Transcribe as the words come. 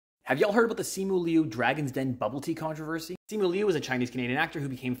Have y'all heard about the Simu Liu Dragon's Den bubble tea controversy? Simu Liu is a Chinese-Canadian actor who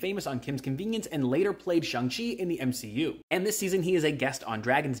became famous on Kim's Convenience and later played Shang-Chi in the MCU. And this season he is a guest on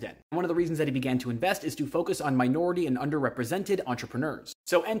Dragon's Den. One of the reasons that he began to invest is to focus on minority and underrepresented entrepreneurs.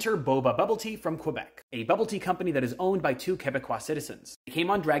 So enter Bobba Bubble Tea from Quebec, a bubble tea company that is owned by 2 Quebecois citizens. They came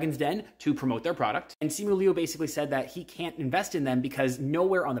on Dragon's Den to promote their product, and Simu Liu basically said that he can't invest in them because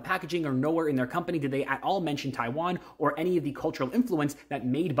nowhere on the packaging or nowhere in their company did they at all mention Taiwan or any of the cultural influence that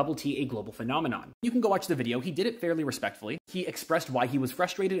made bubble tea a global phenomenon. You can go watch the video. He did it fairly respectfully. He expressed why he was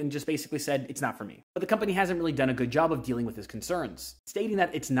frustrated and just basically said, it's not for me. But the company hasn't really done a good job of dealing with his concerns, stating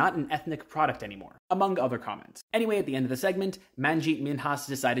that it's not an ethnic product anymore, among other comments. Anyway, at the end of the segment, Manjit Minhas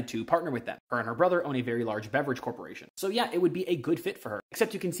decided to partner with them. Her and her brother own a very large beverage corporation. So yeah, it would be a good fit for her.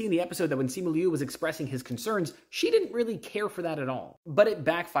 Except you can see in the episode that when Simu Liu was expressing his concerns, she didn't really care for that at all. But it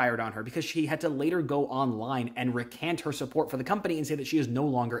backfired on her because she had to later go online and recant her support for the company and say that she is no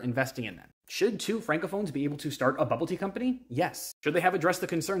longer investing in them. Should 2 francophones be able to start a bubble tea company? Yes. Should they have addressed the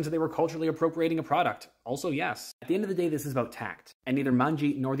concerns that they were culturally appropriating a product? Also yes. At the end of the day, this is about tact, and neither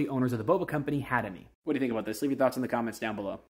Manjit nor the owners of the Bobba company had any. What do you think about this? Leave your thoughts in the comments down below.